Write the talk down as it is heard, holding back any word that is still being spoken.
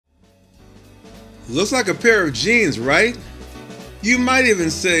Looks like a pair of jeans, right? You might even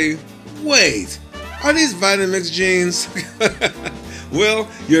say, wait, are these Vitamix jeans? Well,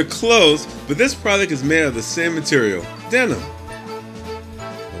 you're close, but this product is made of the same material, denim.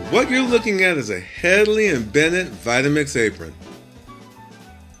 What you're looking at is a Hedley and Bennett Vitamix apron.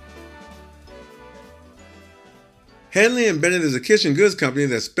 Hedley and Bennett is a kitchen goods company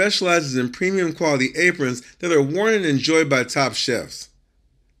that specializes in premium quality aprons that are worn and enjoyed by top chefs.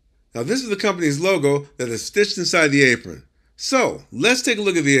 Now this is the company's logo that is stitched inside the apron. So let's take a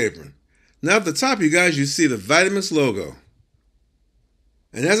look at the apron. Now at the top, you guys, you see the Vitamix logo.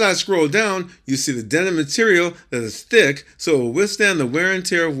 And as I scroll down, you see the denim material that is thick so it will withstand the wear and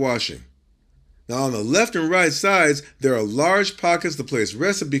tear of washing. Now on the left and right sides, there are large pockets to place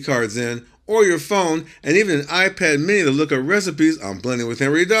recipe cards in, or your phone, and even an iPad mini to look up recipes on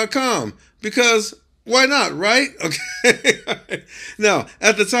blendingwithhenry.com. Because why not, right? Okay. Now,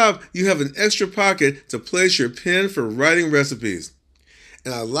 at the top, you have an extra pocket to place your pen for writing recipes.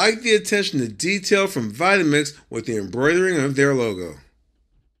 And I like the attention to detail from Vitamix with the embroidering of their logo.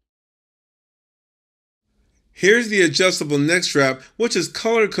 Here's the adjustable neck strap, which is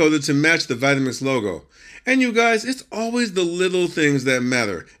color-coded to match the Vitamix logo. And you guys, it's always the little things that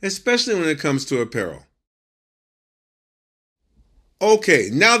matter, especially when it comes to apparel. Okay,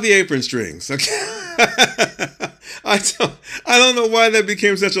 now the apron strings. Okay. I don't know why that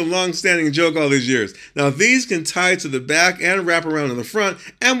became such a long-standing joke all these years. Now these can tie to the back and wrap around in the front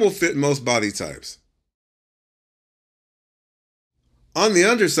and will fit most body types. On the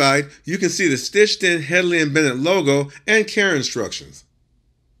underside, you can see the stitched-in Hedley and Bennett logo and care instructions.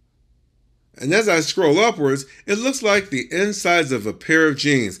 And as I scroll upwards, it looks like the insides of a pair of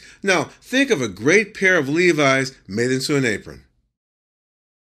jeans. Now, think of a great pair of Levi's made into an apron.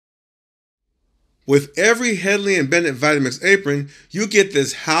 With every Hedley and Bennett Vitamix apron, you get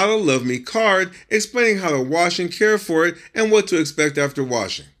this How to Love Me card explaining how to wash and care for it and what to expect after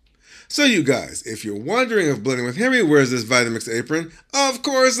washing. So you guys, if you're wondering if Blending with Henry wears this Vitamix apron, of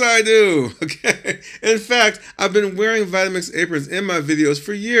course I do, okay? In fact, I've been wearing Vitamix aprons in my videos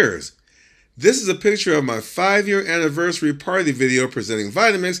for years. This is a picture of my 5-year anniversary party video presenting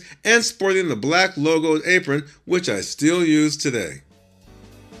Vitamix and sporting the black logoed apron, which I still use today.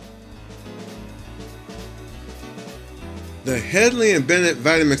 The Hedley and Bennett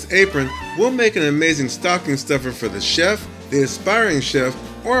Vitamix apron will make an amazing stocking stuffer for the chef, the aspiring chef,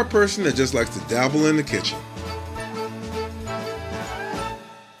 or a person that just likes to dabble in the kitchen.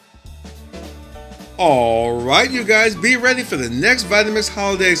 Alright you guys, be ready for the next Vitamix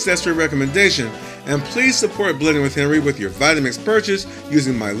holiday accessory recommendation, and please support Blending with Henry with your Vitamix purchase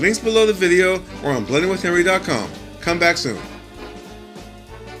using my links below the video or on blendingwithhenry.com. Come back soon.